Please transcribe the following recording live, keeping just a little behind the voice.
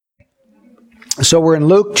So we're in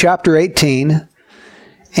Luke chapter 18,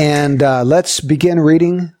 and let's begin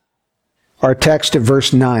reading our text at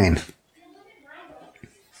verse 9.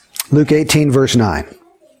 Luke 18, verse 9.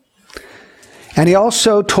 And he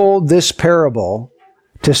also told this parable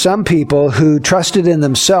to some people who trusted in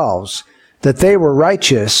themselves that they were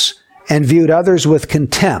righteous and viewed others with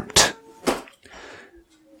contempt.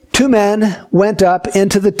 2 men went up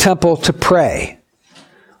into the temple to pray,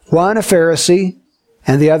 one a Pharisee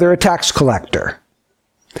and the other a tax collector.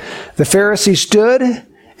 The Pharisee stood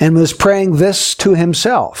and was praying this to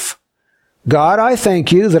himself: God, I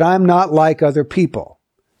thank you that I'm not like other people,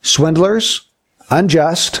 swindlers,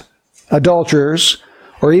 unjust, adulterers,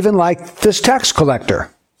 or even like this tax collector.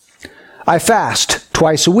 I fast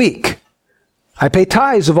twice a week. I pay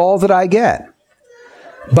tithes of all that I get.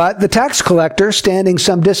 But the tax collector, standing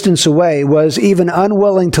some distance away, was even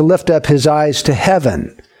unwilling to lift up his eyes to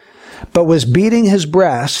heaven, but was beating his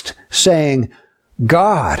breast, saying,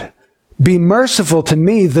 God, be merciful to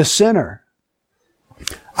me, the sinner.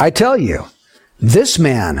 I tell you, this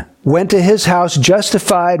man went to his house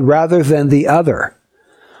justified rather than the other.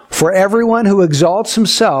 For everyone who exalts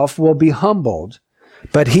himself will be humbled,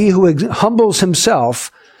 but he who humbles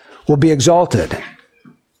himself will be exalted.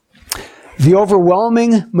 The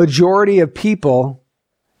overwhelming majority of people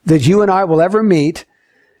that you and I will ever meet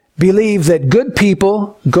believe that good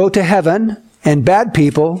people go to heaven and bad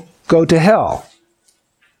people go to hell.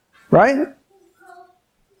 Right?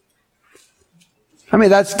 I mean,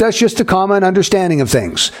 that's just a common understanding of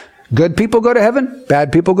things. Good people go to heaven,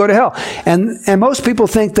 bad people go to hell. And most people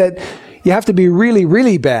think that you have to be really,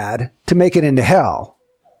 really bad to make it into hell.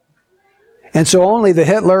 And so only the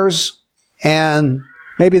Hitlers and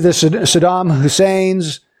maybe the Saddam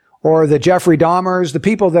Husseins or the Jeffrey Dahmers, the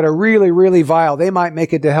people that are really, really vile, they might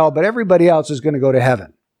make it to hell, but everybody else is going to go to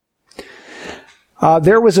heaven.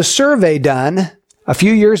 There was a survey done a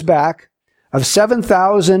few years back of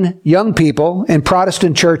 7,000 young people in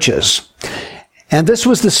Protestant churches. And this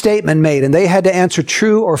was the statement made, and they had to answer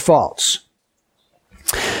true or false.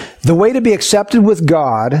 The way to be accepted with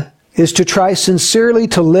God is to try sincerely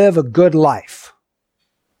to live a good life.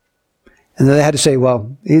 And then they had to say,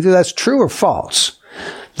 well, either that's true or false.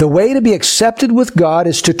 The way to be accepted with God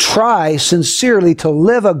is to try sincerely to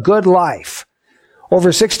live a good life. Over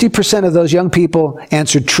 60% of those young people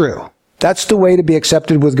answered true. That's the way to be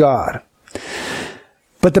accepted with God.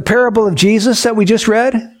 But the parable of Jesus that we just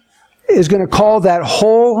read is going to call that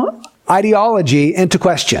whole ideology into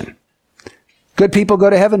question. Good people go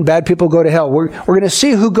to heaven, bad people go to hell. We're going to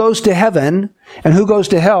see who goes to heaven and who goes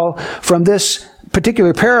to hell from this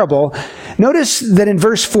particular parable. Notice that in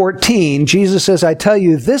verse 14, Jesus says, I tell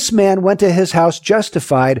you, this man went to his house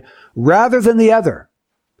justified rather than the other.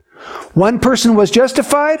 One person was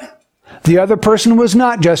justified, the other person was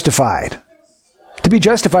not justified. To be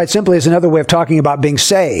justified simply is another way of talking about being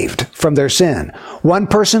saved from their sin. One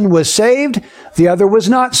person was saved, the other was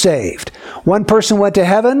not saved. One person went to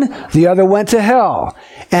heaven, the other went to hell.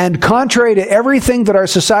 And contrary to everything that our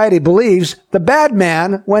society believes, the bad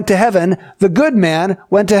man went to heaven, the good man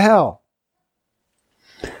went to hell.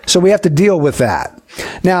 So we have to deal with that.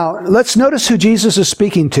 Now, let's notice who Jesus is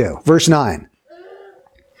speaking to. Verse 9.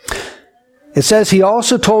 It says, he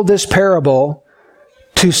also told this parable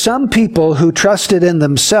to some people who trusted in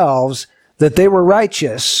themselves that they were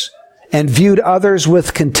righteous and viewed others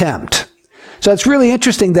with contempt. So it's really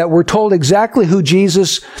interesting that we're told exactly who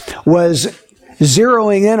Jesus was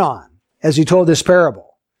zeroing in on as he told this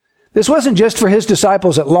parable. This wasn't just for his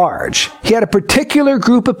disciples at large. He had a particular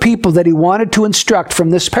group of people that he wanted to instruct from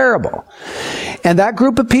this parable. And that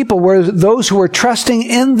group of people were those who were trusting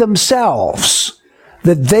in themselves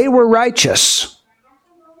that they were righteous.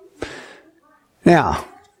 Now,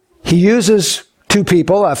 he uses 2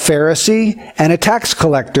 people, a Pharisee and a tax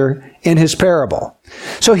collector, in his parable.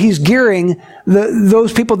 So he's gearing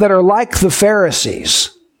those people that are like the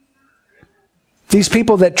Pharisees. These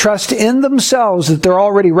people that trust in themselves that they're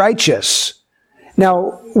already righteous.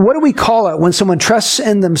 Now, what do we call it when someone trusts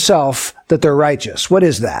in themselves that they're righteous? What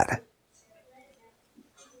is that?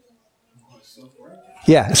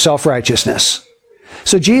 Yeah, self-righteousness.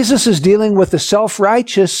 So Jesus is dealing with the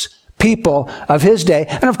self-righteous people of his day.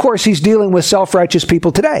 And of course, he's dealing with self-righteous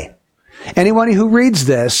people today. Anyone who reads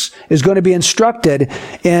this is going to be instructed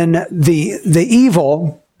in the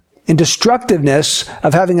evil and destructiveness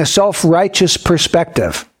of having a self-righteous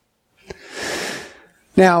perspective.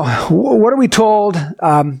 Now, what are we told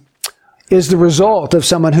is the result of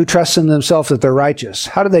someone who trusts in themselves that they're righteous?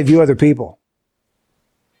 How do they view other people?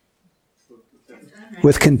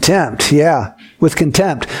 With contempt, yeah, with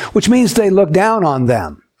contempt, which means they look down on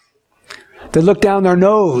them. They look down their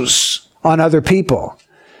nose on other people.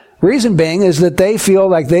 Reason being is that they feel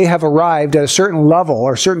like they have arrived at a certain level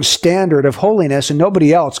or a certain standard of holiness and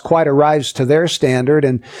nobody else quite arrives to their standard.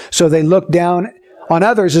 And so they look down on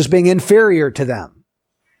others as being inferior to them.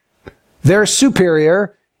 They're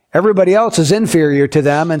superior. Everybody else is inferior to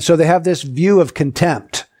them. And so they have this view of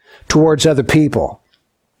contempt towards other people.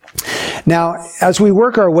 Now, as we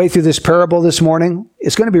work our way through this parable this morning,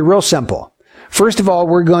 it's going to be real simple. First of all,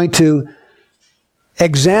 we're going to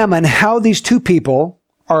examine how these two people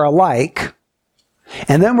are alike,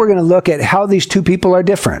 and then we're going to look at how these two people are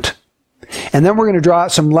different. And then we're going to draw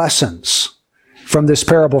out some lessons from this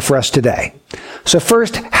parable for us today. So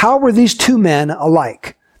first, how were these two men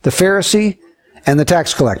alike? The Pharisee and the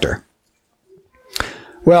tax collector.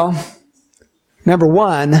 Well, number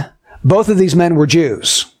one, both of these men were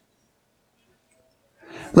Jews.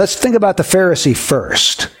 Let's think about the Pharisee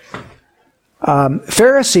first.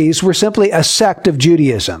 Pharisees were simply a sect of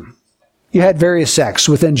Judaism. You had various sects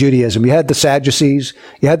within Judaism. You had the Sadducees,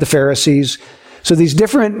 you had the Pharisees. So these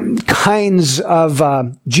different kinds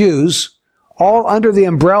of Jews, all under the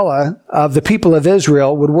umbrella of the people of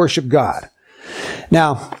Israel, would worship God.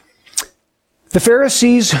 Now, the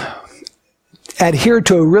Pharisees adhered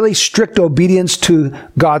to a really strict obedience to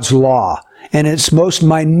God's law and its most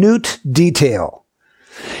minute detail.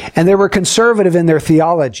 And they were conservative in their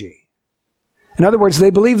theology. In other words,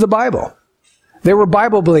 they believed the Bible. They were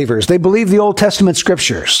Bible believers. They believed the Old Testament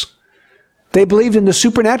scriptures. They believed in the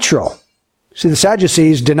supernatural. See, the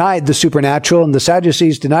Sadducees denied the supernatural, and the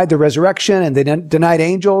Sadducees denied the resurrection, and they denied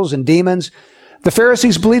angels and demons. The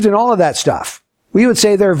Pharisees believed in all of that stuff. We would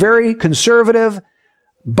say they're very conservative,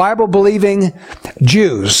 Bible-believing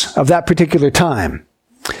Jews of that particular time.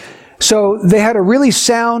 So they had a really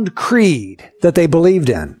sound creed that they believed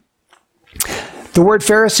in. The word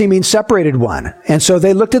Pharisee means separated one. And so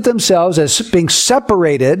they looked at themselves as being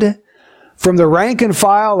separated from the rank and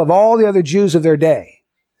file of all the other Jews of their day.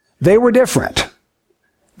 They were different.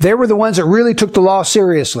 They were the ones that really took the law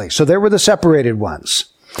seriously. So they were the separated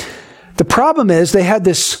ones. The problem is they had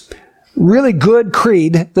this really good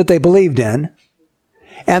creed that they believed in.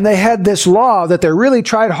 And they had this law that they really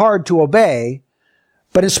tried hard to obey.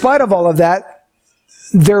 But in spite of all of that,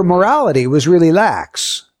 their morality was really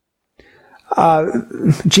lax.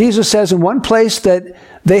 Jesus says in one place that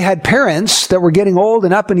they had parents that were getting old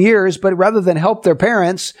and up in years, but rather than help their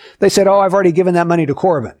parents, they said, oh, I've already given that money to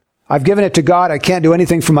Corbin. I've given it to God. I can't do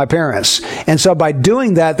anything for my parents. And so by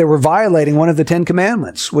doing that, they were violating one of the 10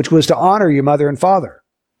 commandments, which was to honor your mother and father.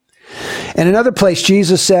 In another place,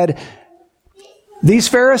 Jesus said, these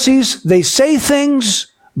Pharisees, they say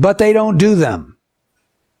things, but they don't do them.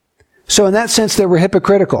 So in that sense, they were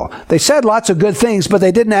hypocritical. They said lots of good things, but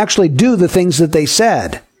they didn't actually do the things that they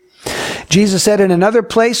said. Jesus said in another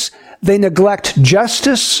place, they neglect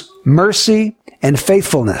justice, mercy, and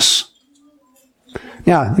faithfulness.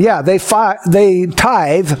 Yeah, they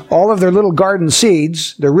tithe all of their little garden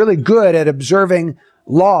seeds. They're really good at observing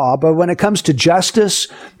law, but when it comes to justice,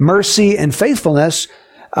 mercy, and faithfulness,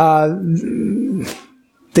 they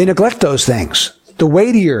neglect those things, the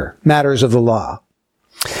weightier matters of the law.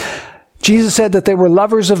 Jesus said that they were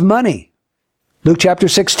lovers of money. Luke chapter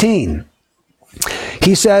 16.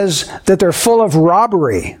 He says that they're full of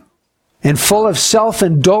robbery and full of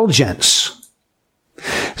self-indulgence.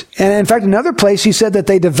 And in fact, another place he said that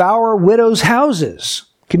they devour widows' houses.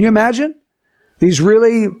 Can you imagine? These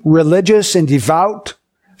really religious and devout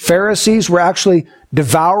Pharisees were actually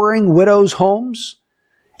devouring widows' homes.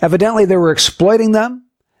 Evidently, they were exploiting them.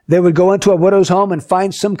 They would go into a widow's home and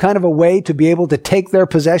find some kind of a way to be able to take their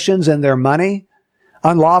possessions and their money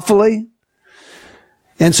unlawfully.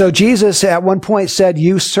 And so Jesus at one point said,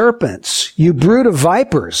 you serpents, you brood of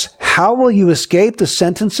vipers, how will you escape the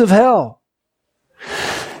sentence of hell?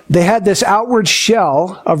 They had this outward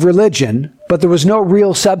shell of religion, but there was no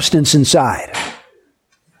real substance inside.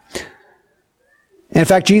 In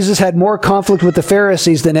fact, Jesus had more conflict with the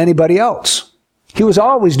Pharisees than anybody else. He was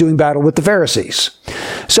always doing battle with the Pharisees.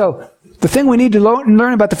 So the thing we need to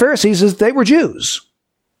learn about the Pharisees is they were Jews.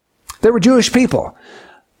 They were Jewish people.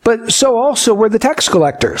 But so also were the tax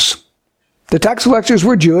collectors. The tax collectors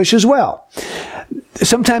were Jewish as well.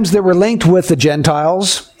 Sometimes they were linked with the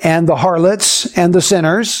Gentiles and the harlots and the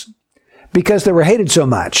sinners because they were hated so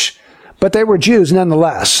much. But they were Jews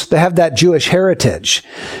nonetheless. They have that Jewish heritage.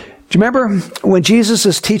 Do you remember when Jesus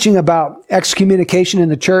is teaching about excommunication in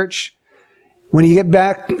the church? When you get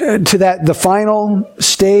back to the final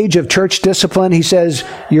stage of church discipline, he says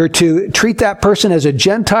you're to treat that person as a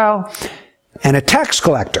Gentile and a tax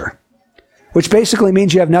collector, which basically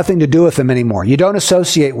means you have nothing to do with them anymore. You don't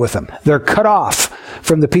associate with them. They're cut off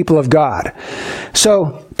from the people of God.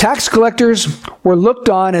 So tax collectors were looked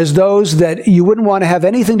on as those that you wouldn't want to have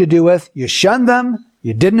anything to do with. You shunned them.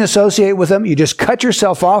 You didn't associate with them. You just cut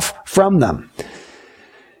yourself off from them.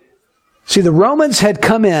 See, the Romans had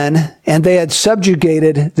come in and they had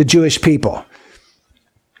subjugated the Jewish people.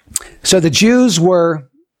 So the Jews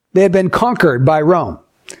they had been conquered by Rome.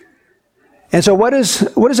 And so what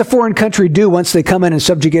does a foreign country do once they come in and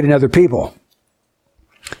subjugate another people?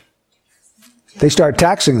 They start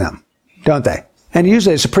taxing them, don't they? And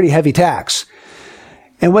usually it's a pretty heavy tax.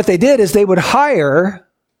 And what they did is they would hire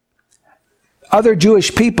other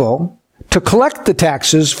Jewish people to collect the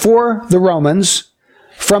taxes for the Romans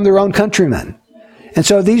from their own countrymen. And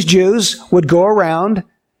so these Jews would go around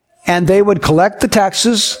and they would collect the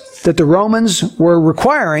taxes that the Romans were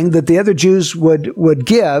requiring that the other Jews would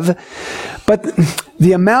give. But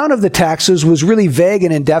the amount of the taxes was really vague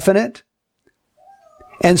and indefinite.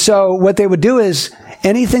 And so what they would do is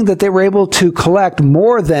anything that they were able to collect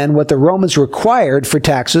more than what the Romans required for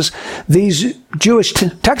taxes, these Jewish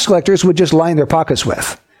tax collectors would just line their pockets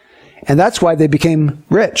with. And that's why they became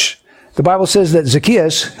rich. The Bible says that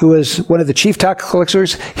Zacchaeus, who was one of the chief tax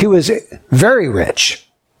collectors, he was very rich.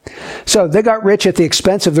 So they got rich at the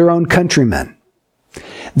expense of their own countrymen.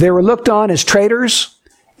 They were looked on as traitors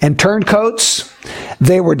and turncoats.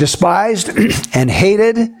 They were despised and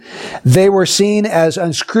hated. They were seen as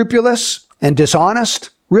unscrupulous and dishonest,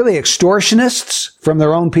 really extortionists from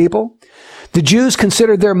their own people. The Jews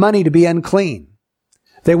considered their money to be unclean.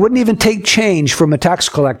 They wouldn't even take change from a tax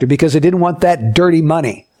collector because they didn't want that dirty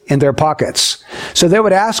money in their pockets. So they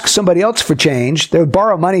would ask somebody else for change. They would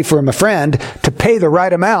borrow money from a friend to pay the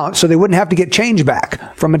right amount so they wouldn't have to get change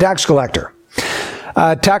back from a tax collector.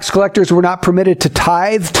 Tax collectors were not permitted to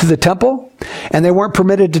tithe to the temple, and they weren't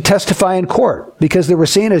permitted to testify in court because they were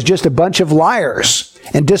seen as just a bunch of liars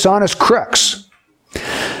and dishonest crooks.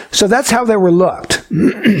 So that's how they were looked.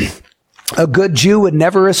 A good Jew would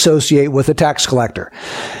never associate with a tax collector.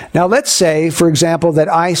 Now let's say, for example, that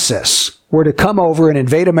ISIS were to come over and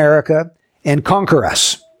invade America and conquer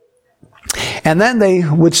us. And then they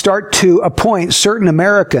would start to appoint certain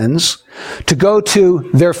Americans to go to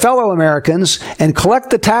their fellow Americans and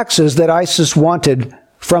collect the taxes that ISIS wanted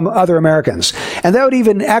from other Americans. And they would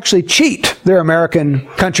even actually cheat their American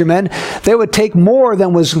countrymen. They would take more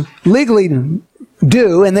than was legally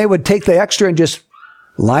due, and they would take the extra and just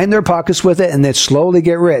line their pockets with it and then slowly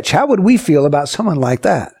get rich. How would we feel about someone like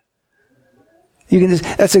that?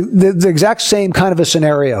 That's the exact same kind of a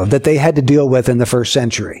scenario that they had to deal with in the first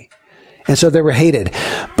century. And so they were hated.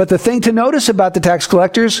 But the thing to notice about the tax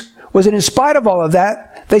collectors was that in spite of all of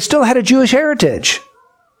that, they still had a Jewish heritage.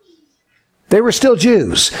 They were still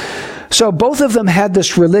Jews. So both of them had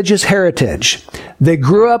this religious heritage. They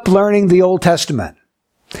grew up learning the Old Testament.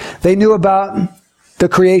 They knew about the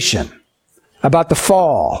creation, about the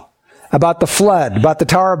fall, about the flood, about the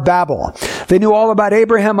Tower of Babel. They knew all about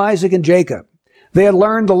Abraham, Isaac, and Jacob. They had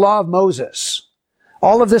learned the law of Moses.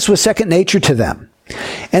 All of this was second nature to them.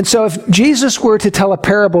 And so if Jesus were to tell a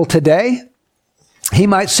parable today, he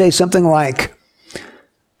might say something like,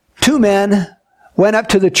 2 men went up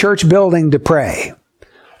to the church building to pray.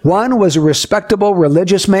 One was a respectable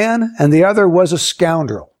religious man, and the other was a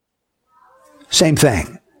scoundrel. Same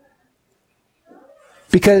thing.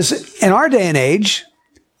 Because in our day and age,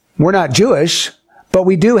 we're not Jewish, but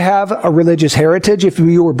we do have a religious heritage. If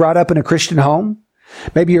you were brought up in a Christian home,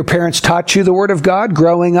 maybe your parents taught you the Word of God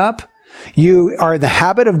growing up. You are in the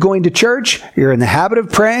habit of going to church. You're in the habit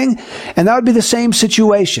of praying. And that would be the same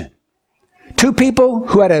situation. 2 people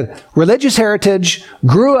who had a religious heritage,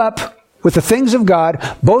 grew up with the things of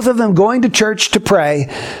God, both of them going to church to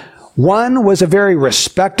pray. One was a very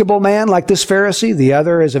respectable man like this Pharisee. The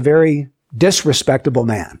other is a very disrespectable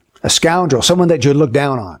man, a scoundrel, someone that you'd look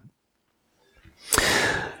down on.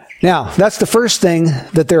 Now, that's the first thing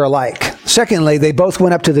that they're alike. Secondly, they both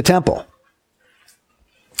went up to the temple.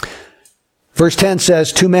 Verse 10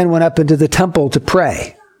 says, 2 men went up into the temple to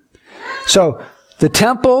pray. So, the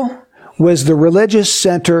temple was the religious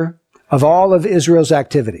center of all of Israel's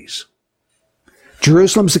activities.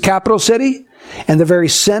 Jerusalem's the capital city, and the very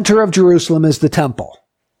center of Jerusalem is the temple.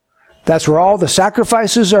 That's where all the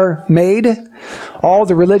sacrifices are made. All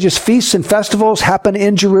the religious feasts and festivals happen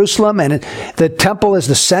in Jerusalem, and the temple is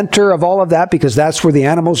the center of all of that because that's where the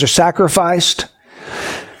animals are sacrificed.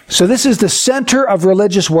 So this is the center of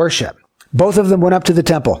religious worship. Both of them went up to the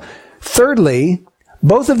temple. Thirdly,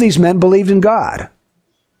 both of these men believed in God.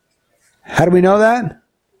 How do we know that?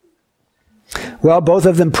 Well, both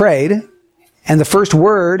of them prayed, and the first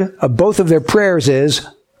word of both of their prayers is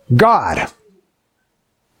God.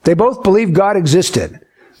 They both believed God existed.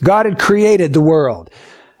 God had created the world.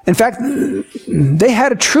 In fact, they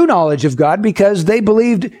had a true knowledge of God because they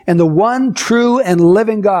believed in the one true and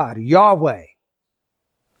living God, Yahweh,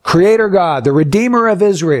 Creator God, the Redeemer of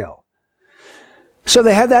Israel. So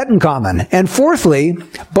they had that in common. And fourthly,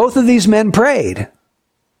 both of these men prayed.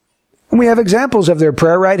 And we have examples of their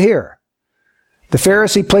prayer right here. The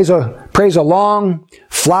Pharisee prays a long,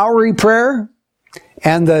 flowery prayer,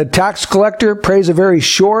 and the tax collector prays a very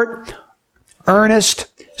short, earnest,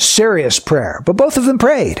 serious prayer. But both of them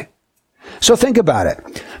prayed. So think about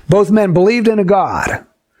it. Both men believed in a God.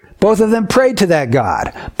 Both of them prayed to that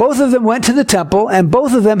God. Both of them went to the temple, and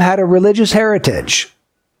both of them had a religious heritage.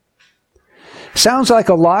 Sounds like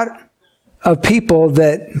a lot of people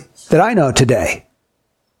that I know today.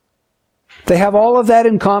 They have all of that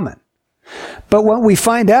in common. But what we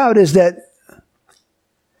find out is that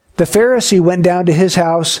the Pharisee went down to his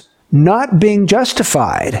house not being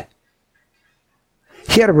justified.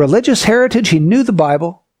 He had a religious heritage. He knew the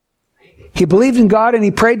Bible. He believed in God and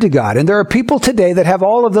he prayed to God. And there are people today that have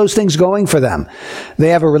all of those things going for them. They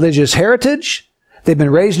have a religious heritage. They've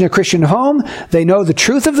been raised in a Christian home. They know the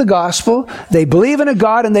truth of the gospel. They believe in a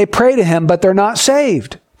God and they pray to him, but they're not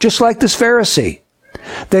saved. Just like this Pharisee.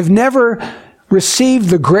 They've never received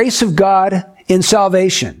the grace of God in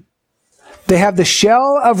salvation. They have the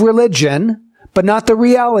shell of religion, but not the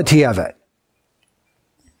reality of it.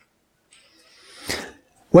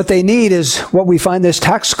 What they need is what we find this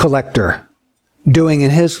tax collector doing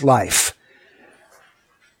in his life.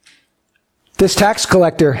 This tax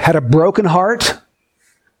collector had a broken heart.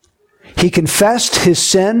 He confessed his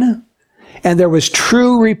sin, and there was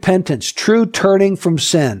true repentance, true turning from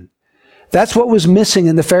sin. That's what was missing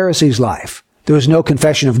in the Pharisee's life. There was no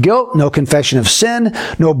confession of guilt, no confession of sin,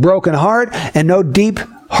 no broken heart, and no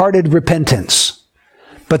deep-hearted repentance.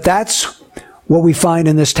 But that's what we find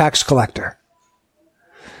in this tax collector.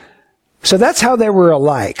 So that's how they were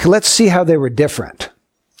alike. Let's see how they were different.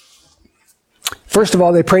 First of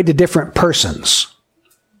all, they prayed to different persons.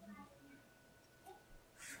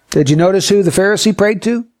 Did you notice who the Pharisee prayed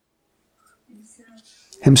to?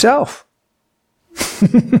 Himself.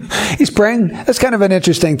 He's praying. That's kind of an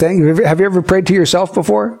interesting thing. Have you ever prayed to yourself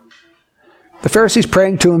before? The Pharisee's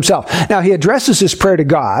praying to himself. Now, he addresses his prayer to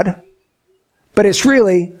God, but it's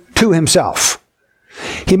really to himself.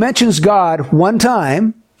 He mentions God one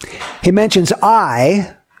time. He mentions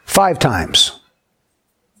I 5 times.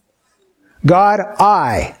 God,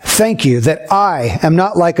 I thank you that I am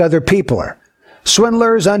not like other people.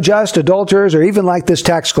 Swindlers, unjust, adulterers, or even like this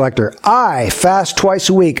tax collector. I fast twice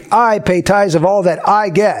a week. I pay tithes of all that I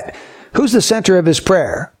get. Who's the center of his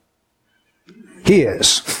prayer? He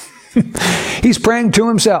is. He's praying to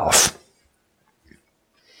himself.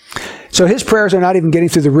 So his prayers are not even getting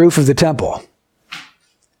through the roof of the temple.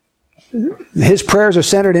 His prayers are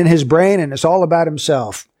centered in his brain, and it's all about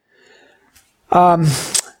himself.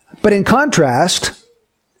 But in contrast,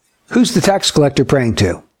 who's the tax collector praying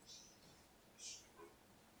to?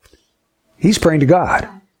 He's praying to God.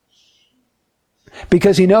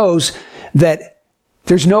 Because he knows that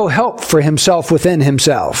there's no help for himself within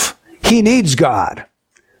himself. He needs God.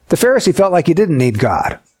 The Pharisee felt like he didn't need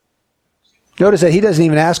God. Notice that he doesn't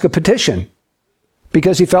even ask a petition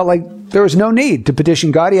because he felt like there was no need to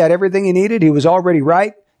petition God. He had everything he needed. He was already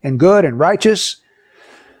right and good and righteous.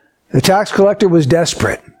 The tax collector was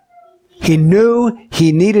desperate. He knew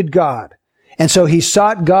he needed God. And so he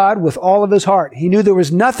sought God with all of his heart. He knew there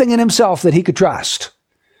was nothing in himself that he could trust.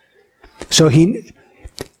 So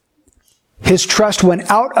his trust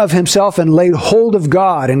went out of himself and laid hold of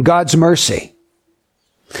God and God's mercy.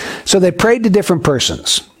 So they prayed to different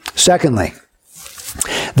persons. Secondly,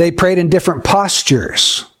 they prayed in different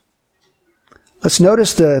postures. Let's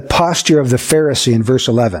notice the posture of the Pharisee in verse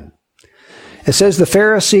 11. It says the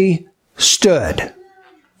Pharisee stood.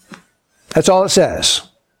 That's all it says.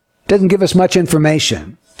 Doesn't give us much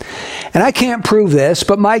information. And I can't prove this,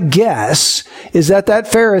 but my guess is that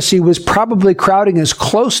Pharisee was probably crowding as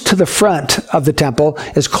close to the front of the temple,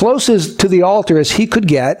 as close as to the altar as he could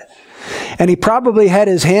get. And he probably had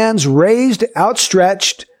his hands raised,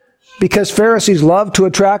 outstretched, because Pharisees love to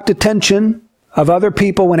attract attention of other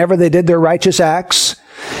people whenever they did their righteous acts.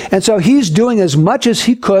 And so he's doing as much as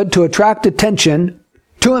he could to attract attention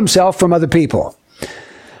to himself from other people.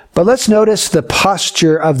 But let's notice the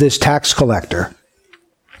posture of this tax collector.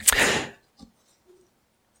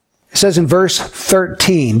 It says in verse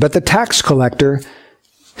 13, but the tax collector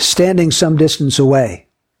standing some distance away.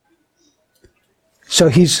 So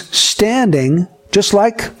he's standing just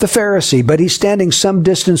like the Pharisee, but he's standing some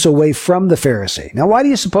distance away from the Pharisee. Now, why do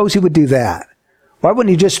you suppose he would do that? Why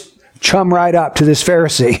wouldn't he just chum right up to this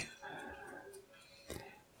Pharisee?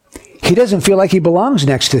 he doesn't feel like he belongs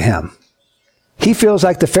next to him. He feels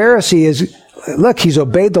like the Pharisee is, look, he's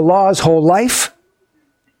obeyed the law his whole life.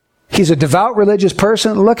 He's a devout religious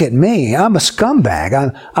person. Look at me. I'm a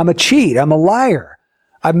scumbag. I'm a cheat. I'm a liar.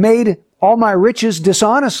 I've made all my riches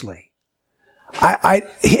dishonestly.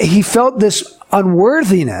 He felt this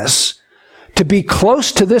unworthiness to be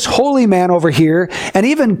close to this holy man over here, and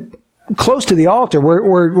even close to the altar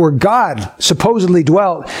where God supposedly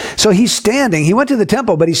dwelt. So he's standing. He went to the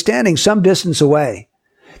temple, but he's standing some distance away.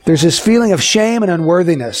 There's this feeling of shame and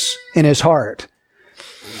unworthiness in his heart.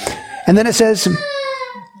 And then it says,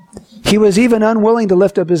 he was even unwilling to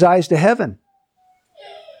lift up his eyes to heaven.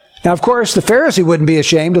 Now, of course, the Pharisee wouldn't be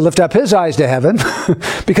ashamed to lift up his eyes to heaven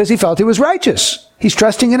because he felt he was righteous. He's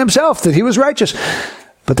trusting in himself that he was righteous.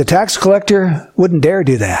 But the tax collector wouldn't dare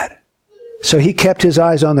do that. So he kept his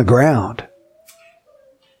eyes on the ground.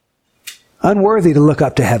 Unworthy to look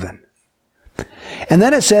up to heaven. And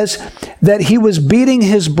then it says that he was beating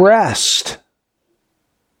his breast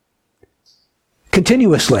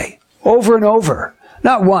continuously, over and over.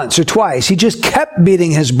 Not once or twice. He just kept beating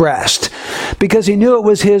his breast because he knew it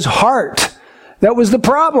was his heart that was the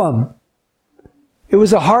problem. It was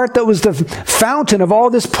the heart that was the fountain of all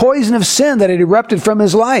this poison of sin that had erupted from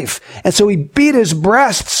his life. And so he beat his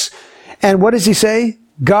breasts. And what does he say?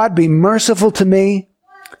 God, be merciful to me.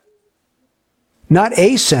 Not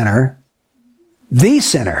a sinner, the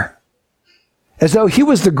sinner. As though he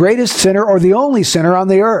was the greatest sinner or the only sinner on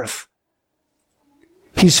the earth.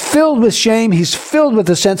 He's filled with shame. He's filled with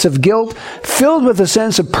a sense of guilt, filled with a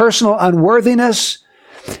sense of personal unworthiness.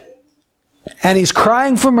 And he's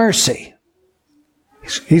crying for mercy.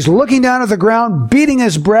 He's looking down at the ground, beating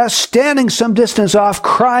his breast, standing some distance off,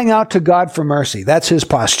 crying out to God for mercy. That's his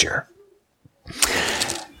posture.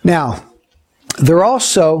 Now, they're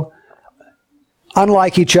also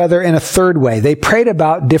unlike each other in a third way. They prayed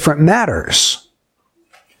about different matters.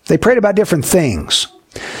 They prayed about different things.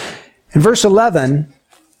 In verse 11,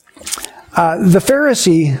 the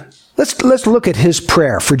Pharisee, let's look at his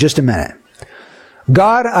prayer for just a minute.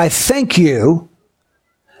 God, I thank you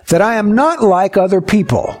that I am not like other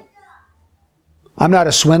people. I'm not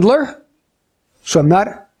a swindler, so I'm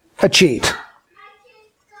not a cheat.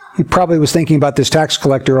 He probably was thinking about this tax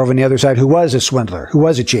collector over on the other side who was a swindler, who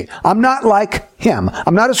was a cheat. I'm not like him.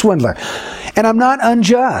 I'm not a swindler. And I'm not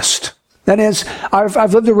unjust. That is,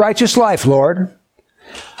 I've lived a righteous life, Lord.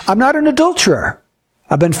 I'm not an adulterer.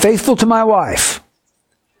 I've been faithful to my wife.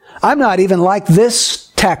 I'm not even like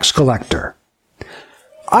this tax collector.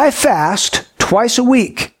 I fast twice a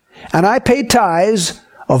week, and I pay tithes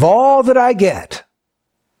of all that I get.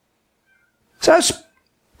 So that's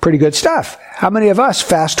pretty good stuff. How many of us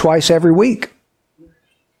fast twice every week?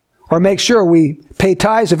 Or make sure we pay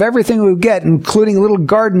tithes of everything we get, including little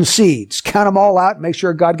garden seeds. Count them all out and make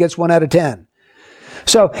sure God gets 1 out of 10.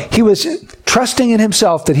 So he was trusting in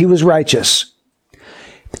himself that he was righteous.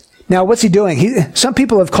 Now, what's he doing? Some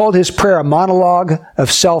people have called his prayer a monologue of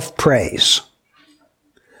self-praise.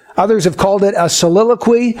 Others have called it a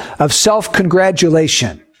soliloquy of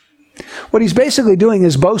self-congratulation. What he's basically doing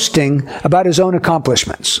is boasting about his own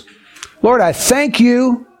accomplishments. Lord, I thank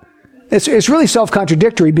you. It's really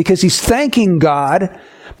self-contradictory because he's thanking God,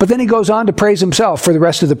 but then he goes on to praise himself for the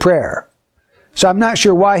rest of the prayer. So I'm not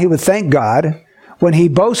sure why he would thank God when he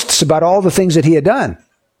boasts about all the things that he had done.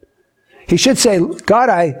 He should say, God,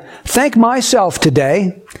 I thank myself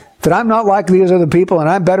today that I'm not like these other people and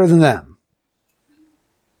I'm better than them.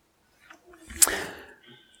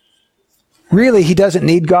 Really, he doesn't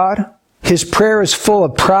need God. His prayer is full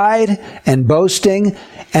of pride and boasting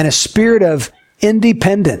and a spirit of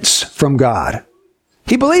independence from God.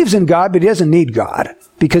 He believes in God, but he doesn't need God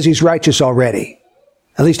because he's righteous already.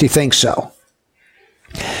 At least he thinks so.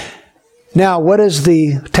 Now, what does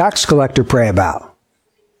the tax collector pray about?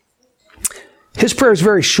 His prayer is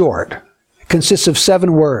very short. It consists of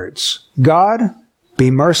 7 words. God, be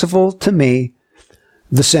merciful to me,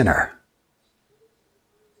 the sinner.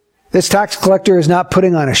 This tax collector is not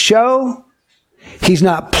putting on a show. He's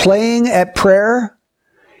not playing at prayer.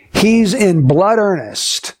 He's in blood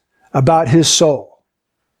earnest about his soul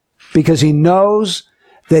because he knows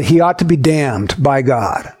that he ought to be damned by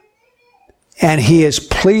God. And he is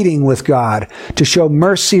pleading with God to show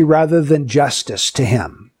mercy rather than justice to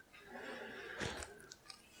him.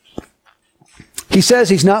 He says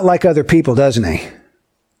he's not like other people, doesn't he?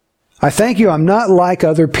 I thank you, I'm not like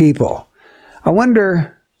other people. I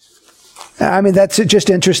wonder, that's just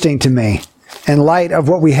interesting to me in light of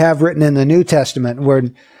what we have written in the New Testament where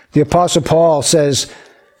the Apostle Paul says,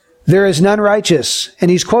 there is none righteous.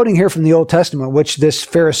 And he's quoting here from the Old Testament, which this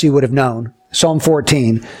Pharisee would have known. Psalm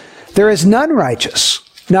 14. There is none righteous.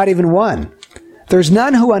 Not even one. There's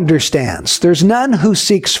none who understands. There's none who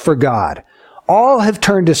seeks for God. All have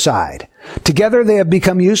turned aside. Together they have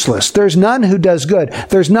become useless. There's none who does good.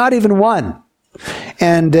 There's not even one.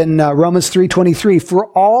 And in Romans 3:23, for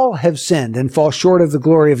all have sinned and fall short of the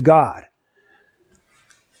glory of God.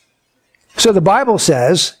 So the Bible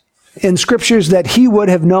says in scriptures that he would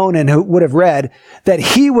have known and who would have read that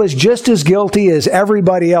he was just as guilty as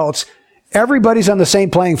everybody else. Everybody's on the same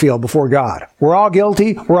playing field before God. We're all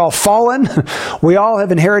guilty. We're all fallen. We all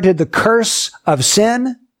have inherited the curse of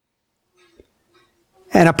sin.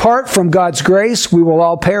 And apart from God's grace, we will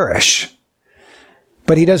all perish.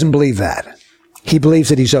 But he doesn't believe that. He believes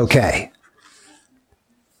that he's okay.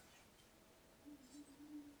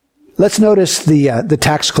 Let's notice the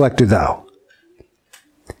tax collector, though.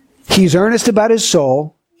 He's earnest about his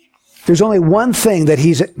soul. There's only one thing that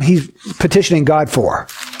he's petitioning God for.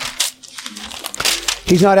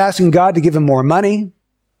 He's not asking God to give him more money,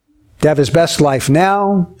 to have his best life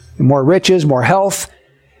now, more riches, more health.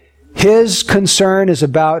 His concern is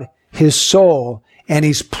about his soul, and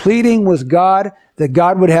he's pleading with God that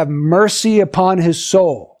God would have mercy upon his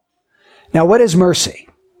soul. Now, what is mercy?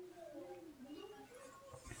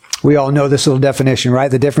 We all know this little definition,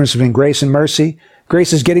 right? The difference between grace and mercy.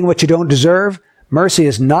 Grace is getting what you don't deserve. Mercy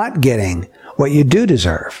is not getting what you do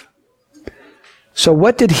deserve. So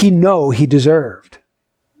what did he know he deserved?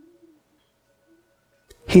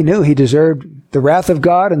 He knew he deserved the wrath of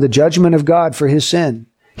God and the judgment of God for his sin.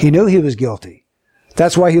 He knew he was guilty.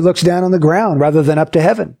 That's why he looks down on the ground rather than up to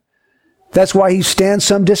heaven. That's why he stands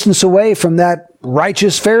some distance away from that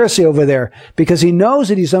righteous Pharisee over there, because he knows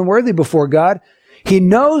that he's unworthy before God. He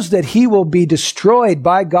knows that he will be destroyed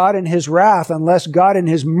by God in his wrath unless God in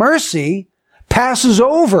his mercy passes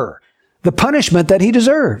over the punishment that he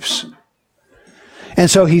deserves. And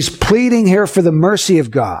so he's pleading here for the mercy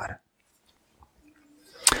of God.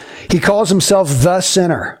 He calls himself the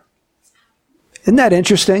sinner. Isn't that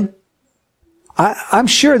interesting? I'm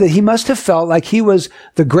sure that he must have felt like he was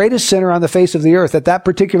the greatest sinner on the face of the earth at that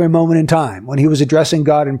particular moment in time when he was addressing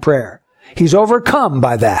God in prayer. He's overcome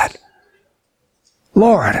by that.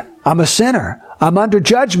 Lord, I'm a sinner. I'm under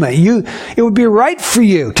judgment. It would be right for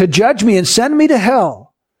you to judge me and send me to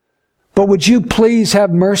hell. But would you please have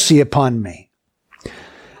mercy upon me?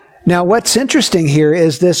 Now, what's interesting here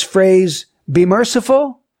is this phrase, be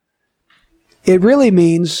merciful. It really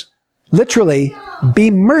means, literally,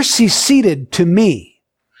 be mercy seated to me,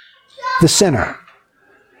 the sinner.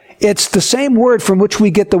 It's the same word from which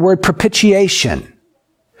we get the word propitiation.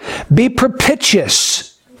 Be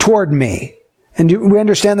propitious toward me. And do we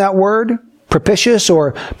understand that word? Propitious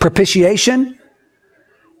or propitiation?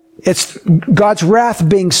 It's God's wrath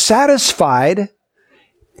being satisfied.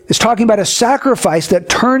 It's talking about a sacrifice that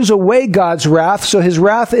turns away God's wrath, so his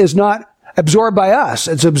wrath is not absorbed by us.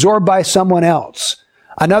 It's absorbed by someone else.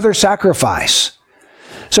 Another sacrifice.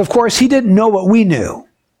 So, of course, he didn't know what we knew.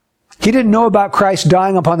 He didn't know about Christ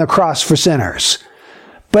dying upon the cross for sinners.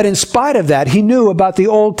 But in spite of that, he knew about the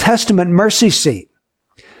Old Testament mercy seat.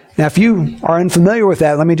 Now, if you are unfamiliar with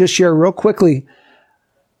that, let me just share real quickly.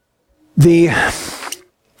 The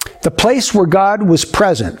place where God was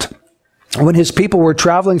present when his people were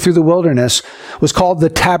traveling through the wilderness was called the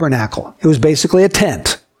tabernacle. It was basically a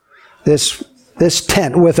tent. This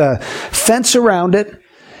tent with a fence around it.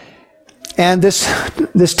 And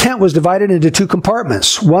this tent was divided into two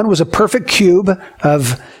compartments. One was a perfect cube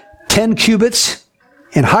of 10 cubits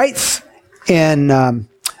in height, in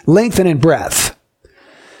length, and in breadth.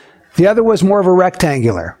 The other was more of a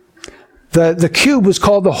rectangular. The cube was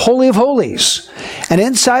called the Holy of Holies. And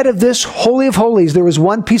inside of this Holy of Holies, there was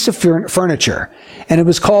one piece of furniture, and it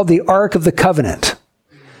was called the Ark of the Covenant.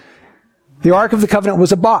 The Ark of the Covenant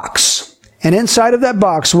was a box. And inside of that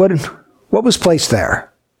box, what was placed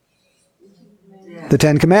there? The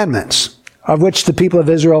Ten Commandments, of which the people of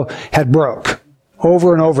Israel had broke.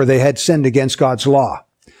 Over and over, they had sinned against God's law.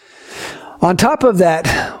 On top of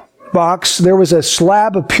that box, there was a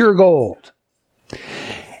slab of pure gold.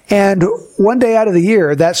 And one day out of the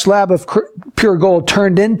year, that slab of pure gold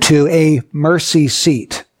turned into a mercy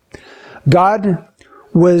seat. God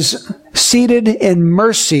was seated in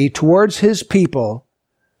mercy towards his people,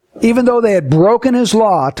 even though they had broken his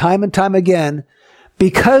law time and time again,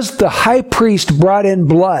 because the high priest brought in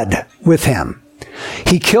blood with him.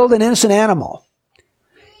 He killed an innocent animal.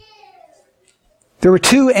 There were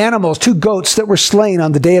two animals, two goats that were slain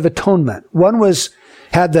on the Day of Atonement. One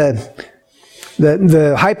had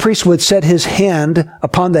the high priest would set his hand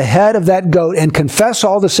upon the head of that goat and confess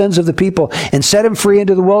all the sins of the people and set him free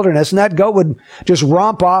into the wilderness, and that goat would just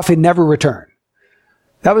romp off and never return.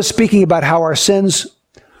 That was speaking about how our sins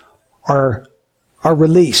are are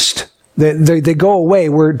released. They go away.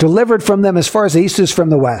 We're delivered from them as far as the east is from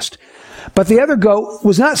the west. But the other goat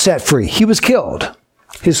was not set free. He was killed.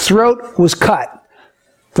 His throat was cut.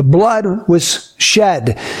 The blood was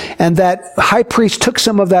shed. And that high priest took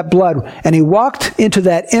some of that blood and he walked into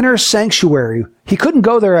that inner sanctuary. He couldn't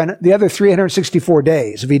go there on the other 364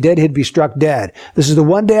 days. If he did, he'd be struck dead. This is the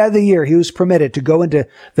one day of the year he was permitted to go into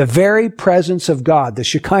the very presence of God, the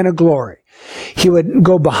Shekinah glory. He would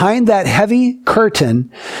go behind that heavy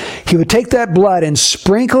curtain. He would take that blood and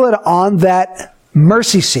sprinkle it on that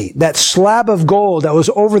mercy seat, that slab of gold that was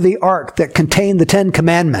over the ark that contained the 10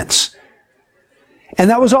 commandments. And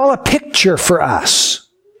that was all a picture for us.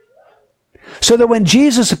 So that when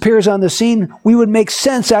Jesus appears on the scene, we would make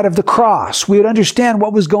sense out of the cross. We would understand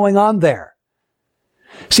what was going on there.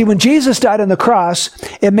 See, when Jesus died on the cross,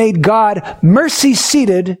 it made God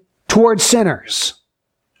mercy-seated towards sinners.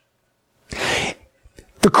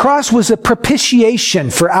 The cross was a propitiation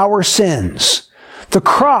for our sins. The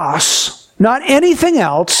cross, not anything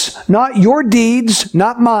else, not your deeds,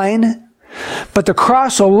 not mine, but the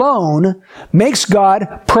cross alone makes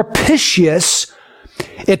God propitious.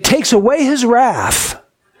 It takes away his wrath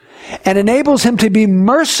and enables him to be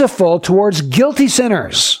merciful towards guilty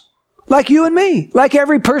sinners, like you and me, like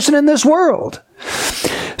every person in this world.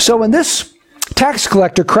 So when this tax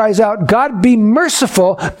collector cries out, God, be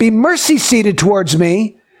merciful, be mercy-seated towards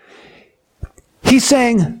me, he's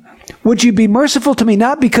saying, would you be merciful to me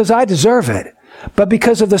not because I deserve it, but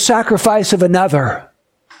because of the sacrifice of another?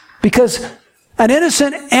 Because an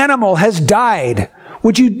innocent animal has died.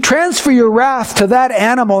 Would you transfer your wrath to that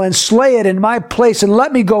animal and slay it in my place and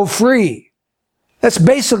let me go free? That's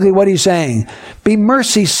basically what he's saying. Be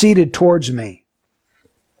mercy-seated towards me.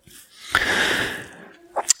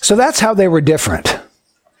 So that's how they were different.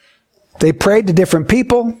 They prayed to different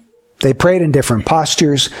people. They prayed in different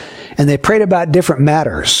postures. And they prayed about different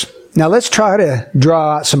matters. Now let's try to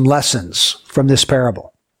draw out some lessons from this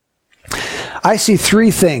parable. I see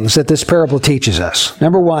three things that this parable teaches us.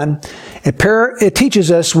 Number one, it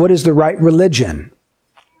teaches us what is the right religion.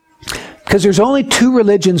 Because there's only two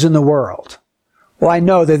religions in the world. Well, I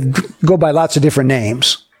know they go by lots of different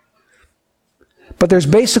names. But there's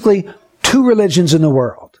basically two religions in the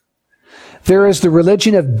world. There is the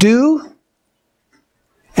religion of do,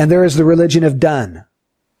 and there is the religion of done.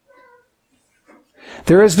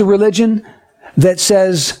 There is the religion that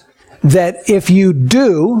says that if you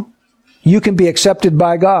do, you can be accepted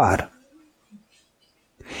by God.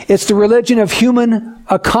 It's the religion of human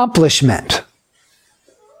accomplishment.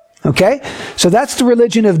 Okay? So that's the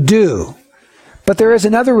religion of do. But there is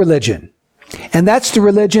another religion, and that's the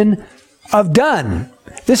religion of done.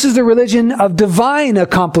 This is the religion of divine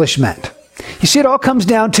accomplishment. You see, it all comes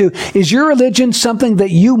down to, is your religion something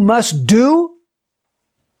that you must do?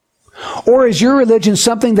 Or is your religion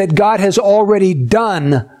something that God has already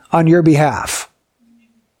done on your behalf?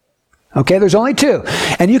 Okay, there's only two.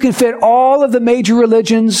 And you can fit all of the major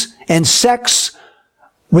religions and sects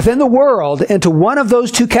within the world into one of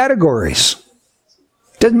those two categories.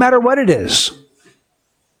 Doesn't matter what it is.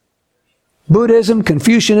 Buddhism,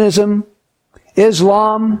 Confucianism,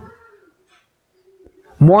 Islam,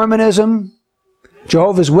 Mormonism,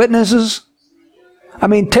 Jehovah's Witnesses. I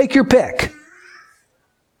mean, take your pick.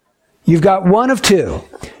 You've got one of two.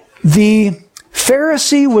 The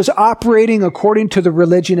Pharisee was operating according to the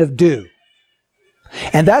religion of do.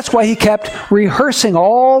 And that's why he kept rehearsing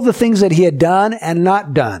all the things that he had done and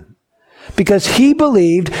not done. Because he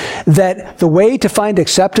believed that the way to find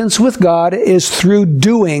acceptance with God is through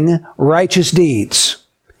doing righteous deeds.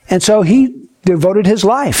 And so he devoted his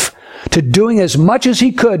life to doing as much as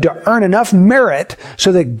he could to earn enough merit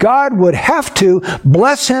so that God would have to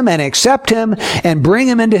bless him and accept him and bring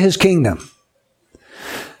him into his kingdom.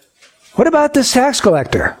 What about this tax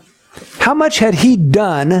collector? How much had he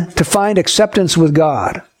done to find acceptance with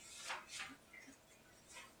God?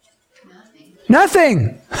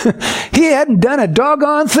 Nothing. He hadn't done a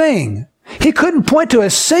doggone thing. He couldn't point to a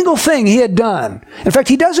single thing he had done. In fact,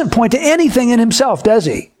 he doesn't point to anything in himself, does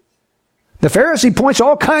he? The Pharisee points to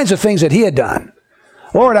all kinds of things that he had done.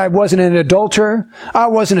 Lord, I wasn't an adulterer. I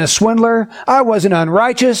wasn't a swindler. I wasn't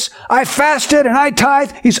unrighteous. I fasted and I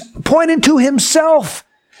tithed. He's pointing to himself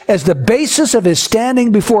as the basis of his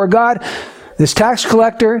standing before God. This tax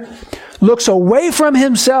collector looks away from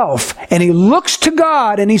himself and he looks to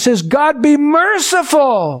God and he says, God, be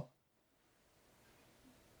merciful.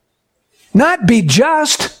 Not be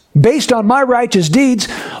just based on my righteous deeds.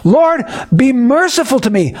 Lord, be merciful to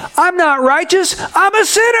me. I'm not righteous. I'm a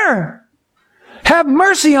sinner. Have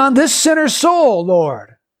mercy on this sinner's soul,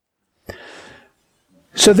 Lord.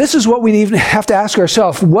 So this is what we even have to ask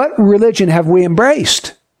ourselves. What religion have we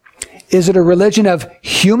embraced? Is it a religion of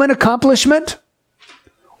human accomplishment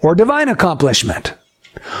or divine accomplishment?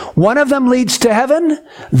 One of them leads to heaven,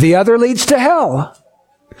 the other leads to hell.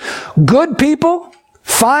 Good people,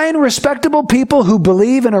 fine, respectable people who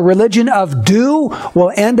believe in a religion of do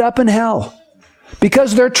will end up in hell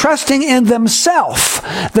because they're trusting in themselves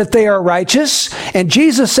that they are righteous, and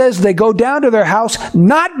Jesus says they go down to their house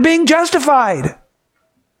not being justified.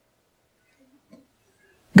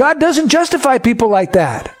 God doesn't justify people like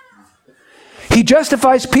that. He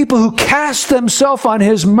justifies people who cast themselves on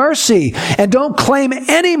His mercy and don't claim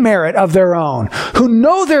any merit of their own, who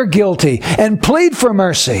know they're guilty and plead for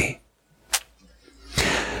mercy.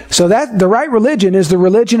 So that the right religion is the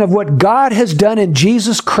religion of what God has done in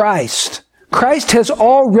Jesus Christ. Christ has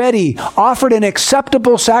already offered an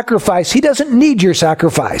acceptable sacrifice. He doesn't need your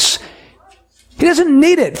sacrifice. He doesn't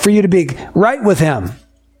need it for you to be right with Him.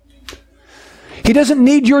 He doesn't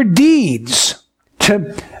need your deeds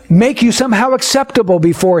to make you somehow acceptable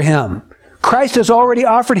before Him. Christ has already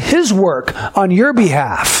offered His work on your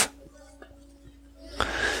behalf.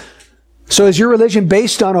 So is your religion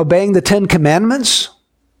based on obeying the 10 Commandments?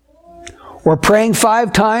 Or praying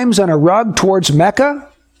 5 times on a rug towards Mecca?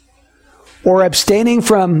 Or abstaining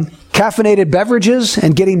from caffeinated beverages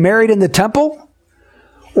and getting married in the temple?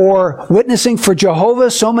 Or witnessing for Jehovah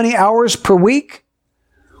so many hours per week?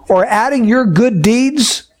 Or adding your good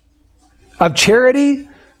deeds of charity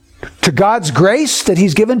to God's grace that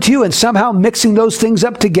He's given to you and somehow mixing those things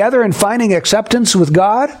up together and finding acceptance with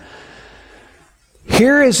God?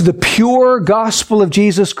 Here is the pure gospel of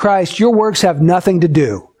Jesus Christ. Your works have nothing to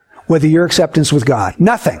do with your acceptance with God.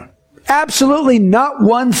 Nothing. Absolutely not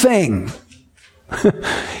one thing.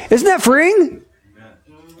 Isn't that freeing?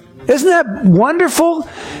 Isn't that wonderful?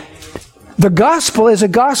 The gospel is a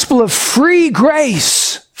gospel of free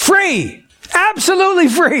grace. Free. Absolutely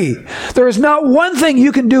free. There is not one thing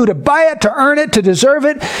you can do to buy it, to earn it, to deserve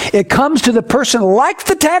it. It comes to the person like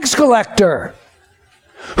the tax collector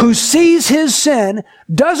who sees his sin,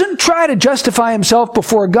 doesn't try to justify himself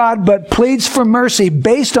before God, but pleads for mercy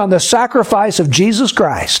based on the sacrifice of Jesus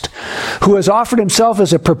Christ, who has offered Himself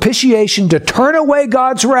as a propitiation to turn away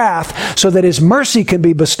God's wrath so that His mercy can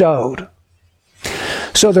be bestowed.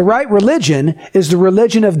 So the right religion is the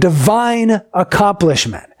religion of divine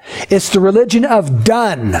accomplishment. It's the religion of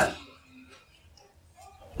done.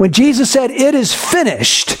 When Jesus said, "It is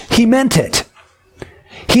finished," He meant it.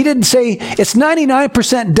 He didn't say, "It's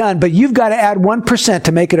 99% done, but you've got to add 1%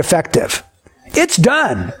 to make it effective." It's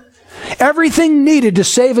done. Everything needed to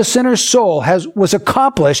save a sinner's soul was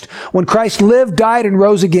accomplished when Christ lived, died, and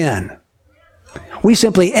rose again. We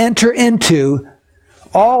simply enter into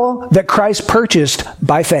all that Christ purchased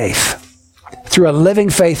by faith, through a living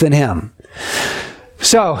faith in Him.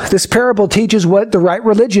 So, this parable teaches what the right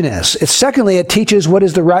religion is. Secondly, it teaches what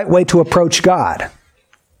is the right way to approach God.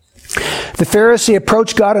 The Pharisee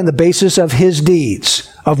approached God on the basis of his deeds,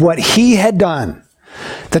 of what he had done.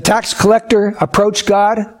 The tax collector approached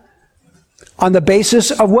God on the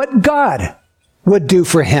basis of what God would do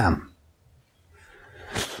for him.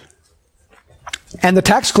 And the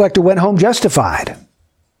tax collector went home justified.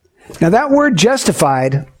 Now that word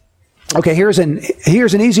justified, okay, here's an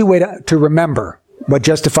easy way to remember what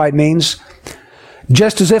justified means.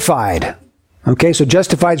 Just as if I'd. Okay, so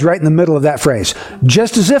justified's right in the middle of that phrase.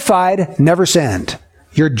 Just as if I'd never sinned.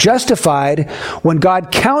 You're justified when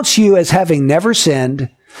God counts you as having never sinned,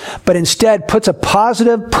 but instead puts a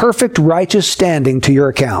positive, perfect, righteous standing to your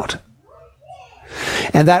account.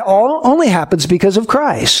 And that all only happens because of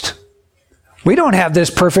Christ. We don't have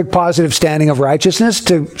this perfect, positive standing of righteousness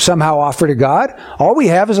to somehow offer to God. All we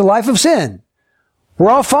have is a life of sin.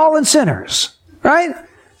 We're all fallen sinners, right?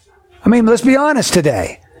 I mean, let's be honest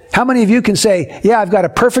today. How many of you can say, "Yeah, I've got a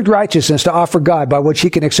perfect righteousness to offer God by which He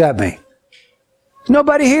can accept me"?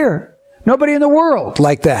 Nobody here. Nobody in the world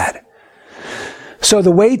like that. So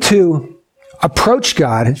the way to approach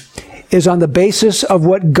God is on the basis of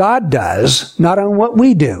what God does, not on what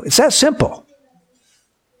we do. It's that simple.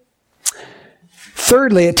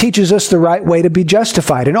 Thirdly, it teaches us the right way to be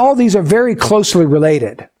justified. And all these are very closely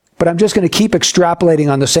related. But I'm just going to keep extrapolating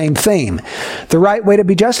on the same theme. The right way to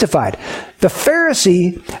be justified. The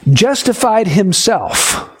Pharisee justified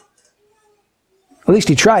himself. At least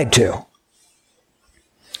he tried to.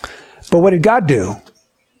 But what did God do?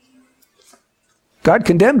 God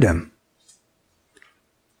condemned him.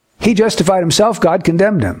 He justified himself, God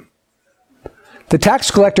condemned him. The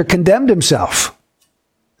tax collector condemned himself.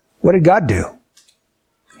 What did God do?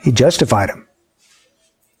 He justified him.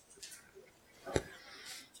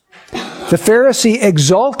 The Pharisee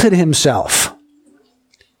exalted himself.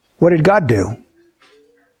 What did God do?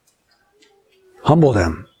 Humbled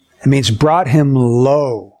him. It means brought him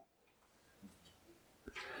low.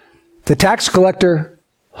 The tax collector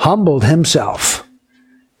humbled himself,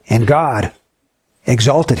 and God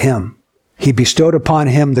exalted him. He bestowed upon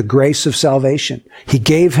him the grace of salvation. He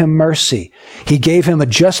gave him mercy. He gave him a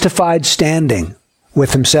justified standing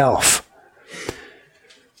with himself.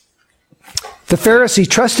 The Pharisee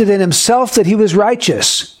trusted in himself that he was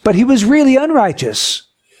righteous, but he was really unrighteous.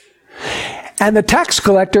 And the tax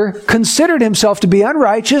collector considered himself to be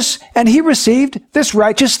unrighteous, and he received this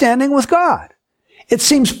righteous standing with God. It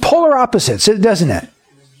seems polar opposites, doesn't it?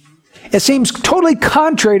 It seems totally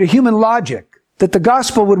contrary to human logic that the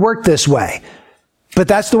gospel would work this way. But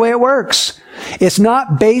that's the way it works. It's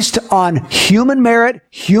not based on human merit,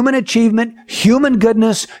 human achievement, human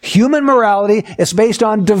goodness, human morality. It's based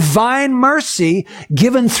on divine mercy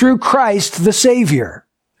given through Christ the Savior,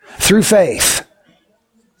 through faith.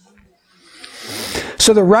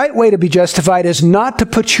 So the right way to be justified is not to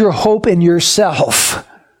put your hope in yourself.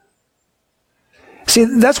 See,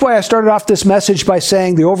 that's why I started off this message by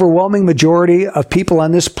saying the overwhelming majority of people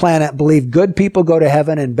on this planet believe good people go to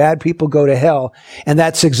heaven and bad people go to hell. And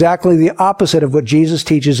that's exactly the opposite of what Jesus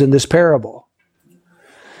teaches in this parable.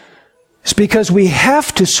 It's because we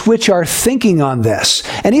have to switch our thinking on this.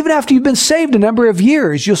 And even after you've been saved a number of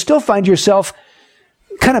years, you'll still find yourself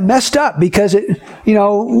kind of messed up because,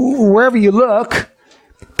 wherever you look,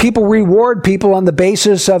 people reward people on the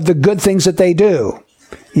basis of the good things that they do.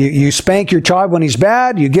 You spank your child when he's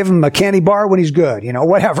bad. You give him a candy bar when he's good.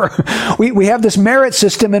 Whatever. We have this merit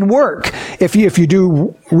system in work. If you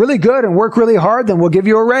do really good and work really hard, then we'll give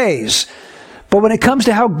you a raise. But when it comes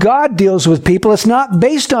to how God deals with people, it's not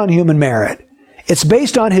based on human merit. It's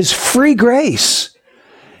based on His free grace.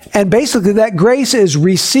 And basically that grace is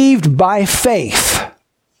received by faith.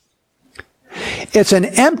 It's an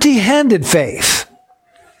empty-handed faith.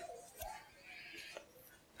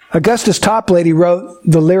 Augustus Toplady wrote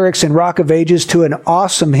the lyrics in Rock of Ages to an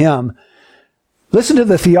awesome hymn. Listen to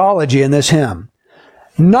the theology in this hymn.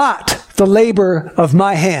 Not the labor of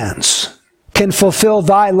my hands can fulfill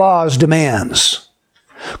thy law's demands.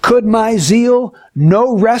 Could my zeal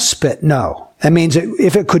no respite know? That means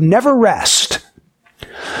if it could never rest.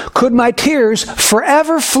 Could my tears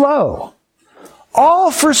forever flow?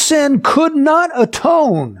 All for sin could not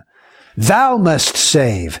atone. Thou must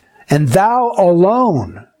save, and thou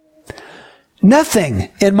alone.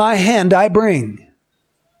 Nothing in my hand I bring.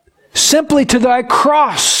 Simply to thy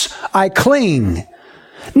cross I cling.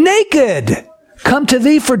 Naked, come to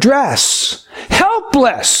thee for dress.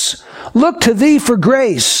 Helpless, look to thee for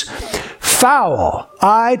grace. Foul,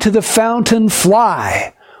 I to the fountain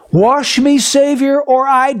fly. Wash me, Savior, or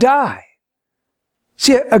I die.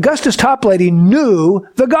 See, Augustus Toplady knew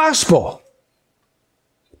the gospel.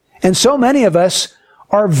 And so many of us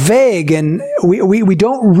are vague and we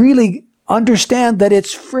don't really understand that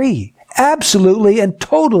it's free. Absolutely and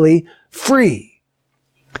totally free.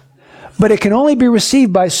 But it can only be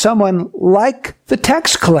received by someone like the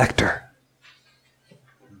tax collector.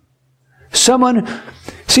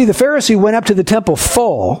 See, the Pharisee went up to the temple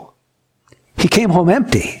full. He came home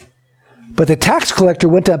empty. But the tax collector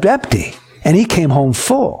went up empty, and he came home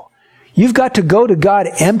full. You've got to go to God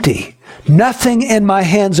empty. Nothing in my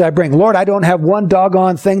hands I bring. Lord, I don't have one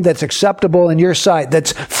doggone thing that's acceptable in your sight,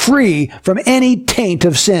 that's free from any taint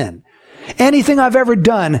of sin. Anything I've ever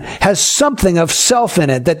done has something of self in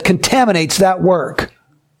it that contaminates that work.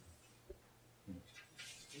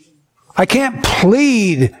 I can't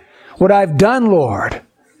plead what I've done, Lord.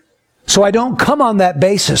 So I don't come on that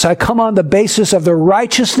basis. I come on the basis of the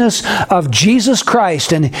righteousness of Jesus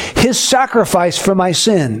Christ and His sacrifice for my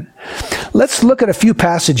sin. Let's look at a few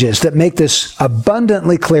passages that make this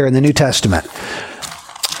abundantly clear in the New Testament.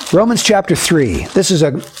 Romans chapter 3. This is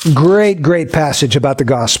a great, great passage about the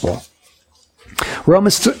gospel.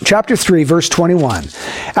 Romans chapter 3, verse 21.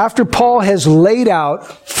 After Paul has laid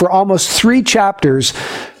out for almost 3 chapters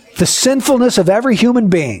the sinfulness of every human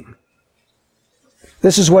being,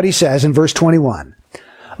 this is what he says in verse 21.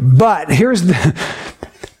 But here's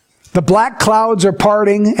the black clouds are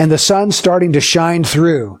parting and the sun's starting to shine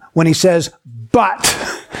through when he says, but.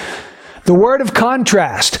 The word of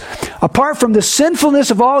contrast. Apart from the sinfulness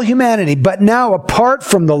of all humanity, but now apart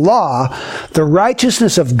from the law, the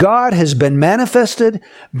righteousness of God has been manifested,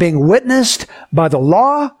 being witnessed by the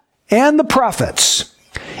law and the prophets.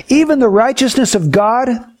 Even the righteousness of God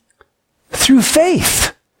through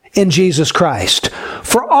faith in Jesus Christ,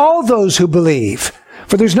 for all those who believe.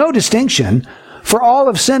 For there's no distinction, for all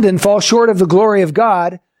have sinned and fall short of the glory of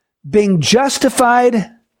God, being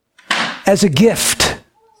justified as a gift.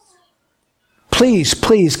 Please,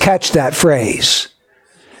 please catch that phrase.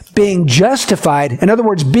 Being justified, in other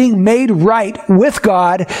words, being made right with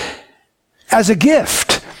God as a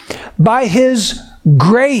gift by His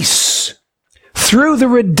grace through the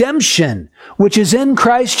redemption which is in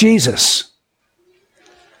Christ Jesus.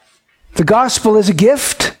 The gospel is a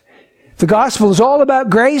gift. The gospel is all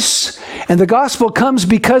about grace, and the gospel comes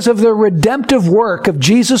because of the redemptive work of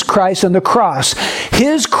Jesus Christ on the cross.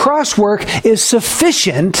 His cross work is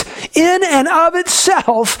sufficient in and of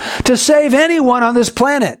itself to save anyone on this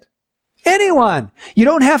planet. Anyone. You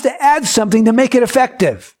don't have to add something to make it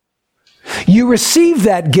effective. You receive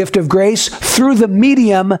that gift of grace through the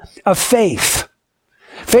medium of faith.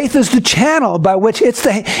 Faith is the channel by which it's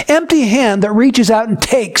the empty hand that reaches out and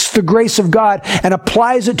takes the grace of God and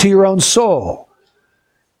applies it to your own soul.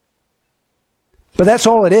 But that's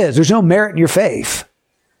all it is. There's no merit in your faith.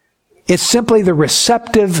 It's simply the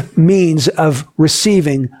receptive means of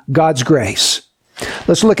receiving God's grace.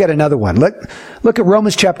 Let's look at another one. Look at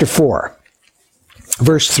Romans chapter 4,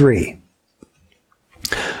 verse 3.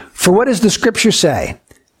 For what does the scripture say?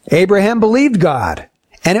 Abraham believed God,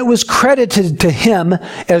 and it was credited to him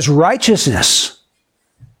as righteousness.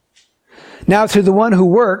 Now to the one who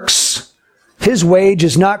works, his wage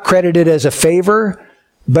is not credited as a favor,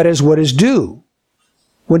 but as what is due.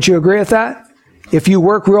 Wouldn't you agree with that? If you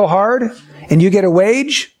work real hard and you get a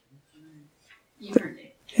wage, you've earned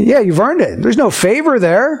it. Yeah, you've earned it. There's no favor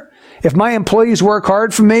there. If my employees work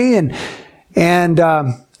hard for me and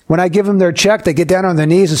when I give them their check, they get down on their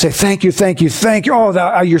knees and say, thank you, thank you, thank you.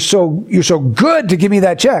 Oh, you're so good to give me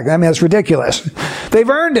that check. I mean, that's ridiculous. They've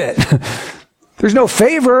earned it. There's no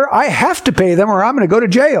favor. I have to pay them or I'm going to go to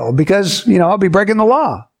jail because, I'll be breaking the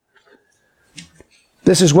law.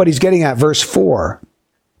 This is what he's getting at, verse 5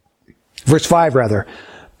 rather.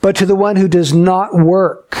 But to the one who does not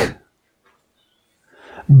work,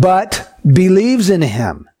 but believes in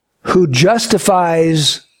him, who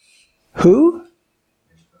justifies who?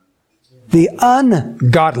 The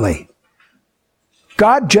ungodly.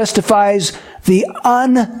 God justifies the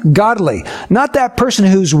ungodly. Not that person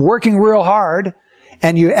who's working real hard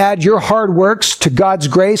and you add your hard works to God's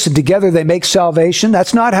grace and together they make salvation.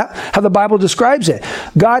 That's not how the Bible describes it.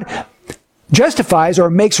 God justifies or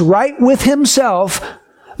makes right with himself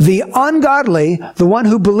the ungodly, the one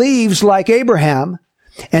who believes like Abraham,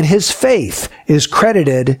 and his faith is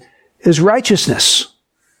credited as righteousness.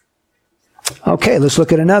 Okay, let's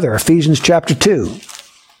look at another. Ephesians chapter 2.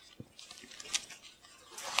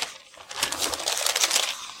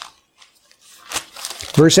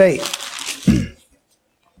 Verse 8.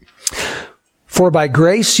 For by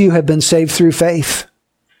grace you have been saved through faith.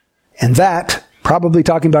 And that, probably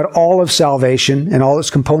talking about all of salvation and all its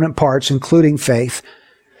component parts, including faith.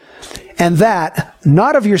 And that,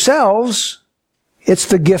 not of yourselves, it's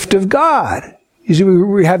the gift of God. You see,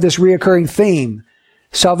 we have this reoccurring theme.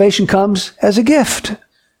 Salvation comes as a gift.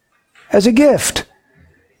 As a gift.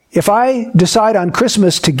 If I decide on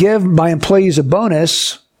Christmas to give my employees a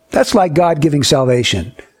bonus, that's like God giving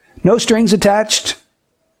salvation. No strings attached.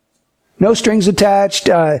 No strings attached.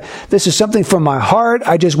 This is something from my heart.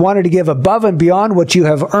 I just wanted to give above and beyond what you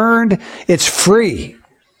have earned. It's free.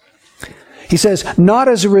 He says, not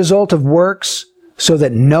as a result of works, so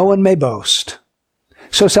that no one may boast.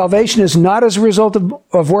 So salvation is not as a result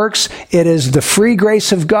of works. It is the free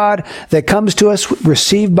grace of God that comes to us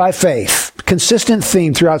received by faith. Consistent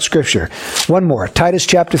theme throughout Scripture. One more. Titus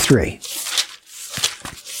chapter 3.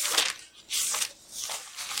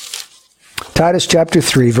 Titus chapter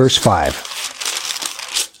 3, verse 5.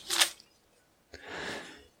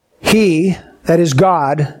 He, that is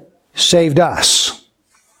God, saved us,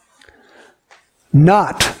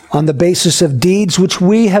 not on the basis of deeds which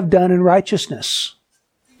we have done in righteousness.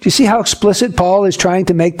 Do you see how explicit Paul is trying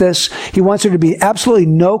to make this? He wants there to be absolutely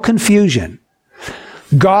no confusion.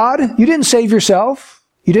 God, you didn't save yourself.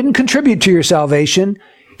 You didn't contribute to your salvation.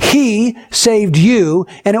 He saved you,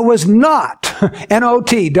 and it was not,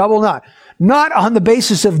 N-O-T, double not on the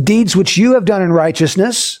basis of deeds which you have done in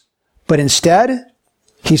righteousness, but instead,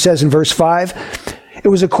 he says in verse 5, it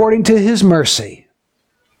was according to his mercy.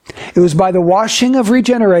 It was by the washing of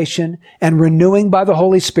regeneration and renewing by the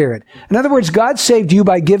Holy Spirit. In other words, God saved you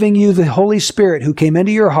by giving you the Holy Spirit who came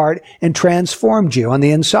into your heart and transformed you on the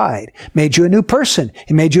inside, made you a new person.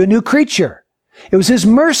 He made you a new creature. It was his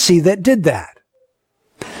mercy that did that.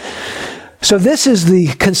 So this is the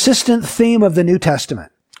consistent theme of the New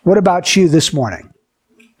Testament. What about you this morning?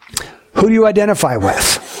 Who do you identify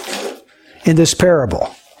with in this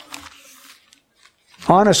parable?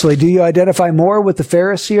 Honestly, do you identify more with the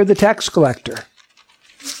Pharisee or the tax collector?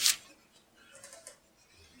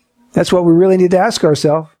 That's what we really need to ask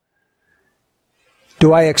ourselves.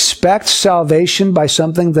 Do I expect salvation by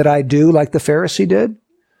something that I do like the Pharisee did?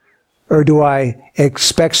 Or do I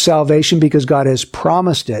expect salvation because God has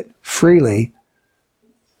promised it freely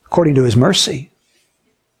according to his mercy?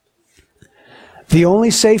 The only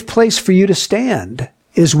safe place for you to stand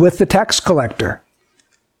is with the tax collector.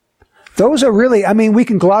 Those are really, we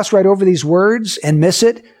can gloss right over these words and miss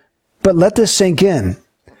it, but let this sink in.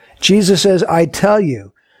 Jesus says, I tell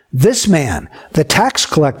you, this man, the tax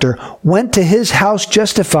collector, went to his house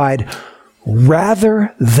justified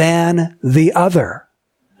rather than the other,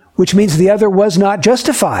 which means the other was not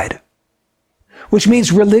justified, which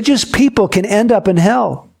means religious people can end up in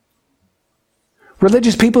hell.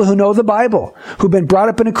 Religious people who know the Bible, who've been brought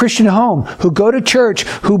up in a Christian home, who go to church,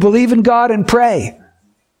 who believe in God and pray.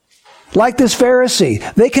 Like this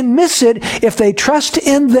Pharisee, they can miss it if they trust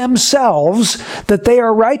in themselves that they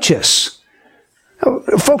are righteous.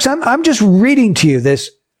 Folks, I'm just reading to you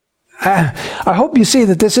this. I hope you see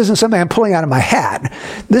that this isn't something I'm pulling out of my hat.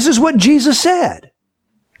 This is what Jesus said.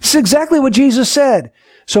 This is exactly what Jesus said.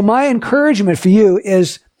 So my encouragement for you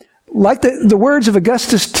is, like the words of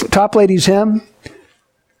Augustus Toplady's hymn,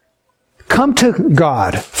 come to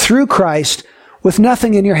God through Christ with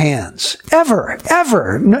nothing in your hands. Ever.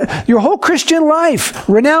 Your whole Christian life.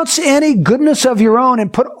 Renounce any goodness of your own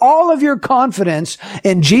and put all of your confidence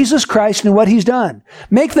in Jesus Christ and what he's done.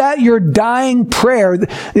 Make that your dying prayer,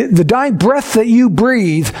 the dying breath that you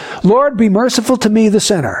breathe. Lord, be merciful to me, the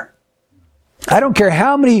sinner. I don't care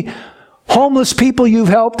how many homeless people you've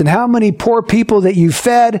helped and how many poor people that you've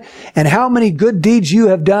fed and how many good deeds you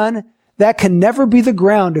have done. That can never be the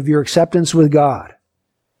ground of your acceptance with God.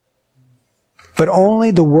 But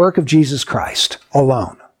only the work of Jesus Christ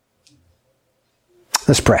alone.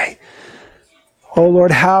 Let's pray. Oh Lord,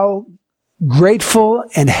 how grateful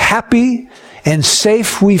and happy and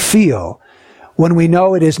safe we feel when we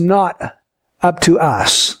know it is not up to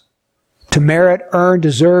us to merit, earn,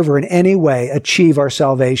 deserve, or in any way achieve our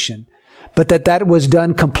salvation, but that was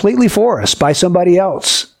done completely for us by somebody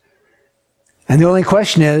else. And the only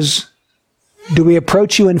question is, do we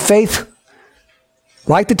approach you in faith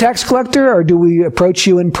like the tax collector, or do we approach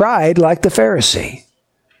you in pride like the Pharisee?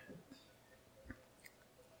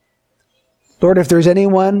 Lord, if there's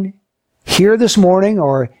anyone here this morning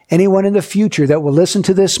or anyone in the future that will listen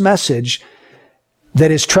to this message that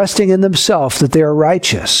is trusting in themselves that they are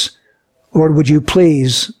righteous, Lord, would you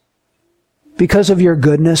please, because of your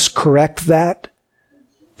goodness, correct that?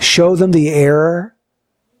 Show them the error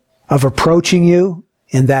of approaching you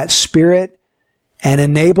in that spirit and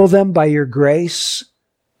enable them by your grace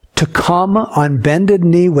to come on bended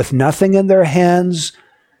knee with nothing in their hands,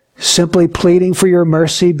 simply pleading for your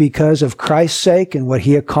mercy because of Christ's sake and what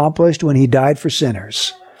he accomplished when he died for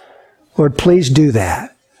sinners. Lord, please do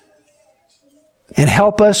that. And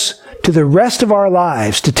help us to the rest of our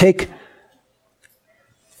lives to take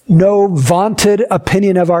no vaunted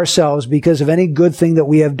opinion of ourselves because of any good thing that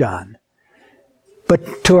we have done,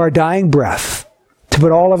 but to our dying breath, to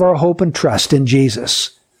put all of our hope and trust in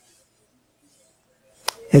Jesus.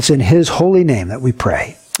 It's in his holy name that we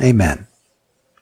pray. Amen.